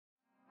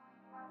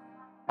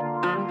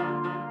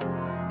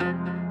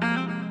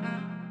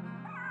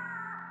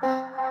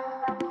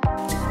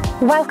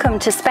Welcome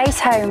to Space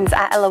Homes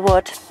at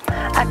Ellerwood,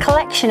 a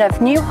collection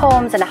of new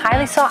homes in a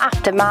highly sought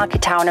after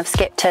market town of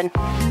Skipton.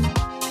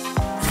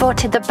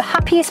 Voted the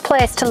happiest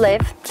place to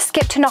live,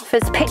 Skipton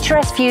offers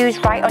picturesque views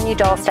right on your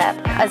doorstep,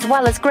 as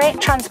well as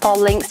great transport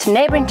links to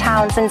neighbouring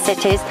towns and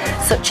cities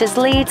such as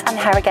Leeds and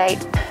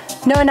Harrogate.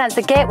 Known as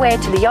the gateway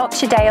to the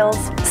Yorkshire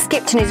Dales,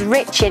 Skipton is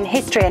rich in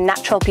history and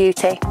natural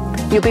beauty.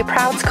 You'll be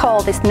proud to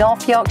call this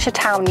North Yorkshire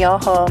town your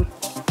home.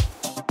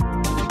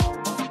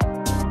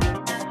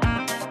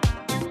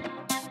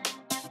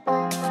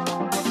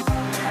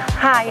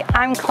 Hi,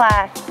 I'm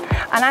Claire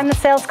and I'm the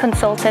sales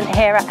consultant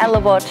here at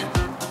Ellerwood.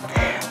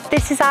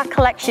 This is our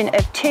collection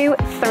of 2,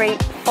 3,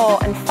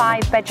 4 and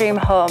 5 bedroom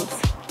homes.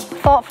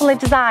 Thoughtfully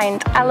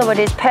designed, Ellerwood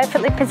is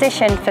perfectly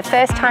positioned for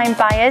first-time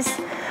buyers,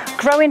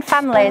 growing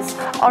families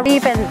or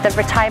even the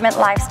retirement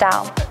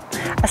lifestyle.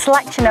 A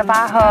selection of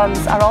our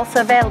homes are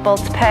also available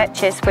to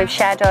purchase with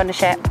shared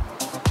ownership.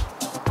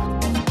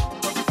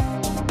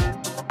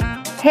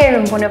 Here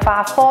in one of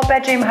our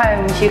 4-bedroom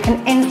homes, you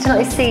can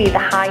instantly see the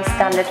high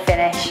standard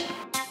finish.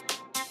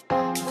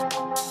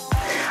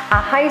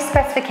 Our highest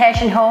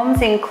specification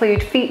homes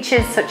include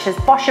features such as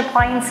Bosch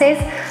appliances,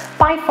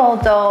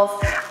 bifold doors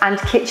and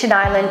kitchen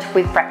island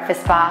with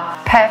breakfast bar,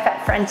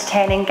 perfect for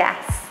entertaining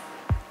guests.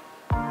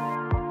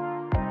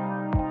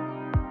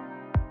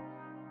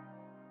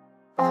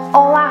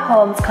 All our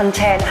homes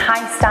contain a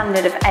high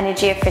standard of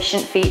energy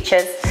efficient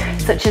features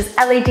such as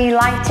LED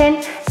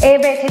lighting,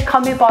 A-rated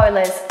combi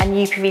boilers and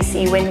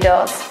UPVC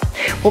windows.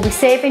 We'll be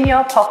saving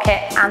your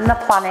pocket and the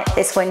planet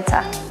this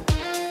winter.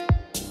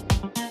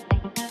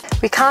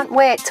 We can't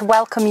wait to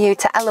welcome you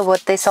to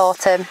Ellerwood this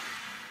autumn.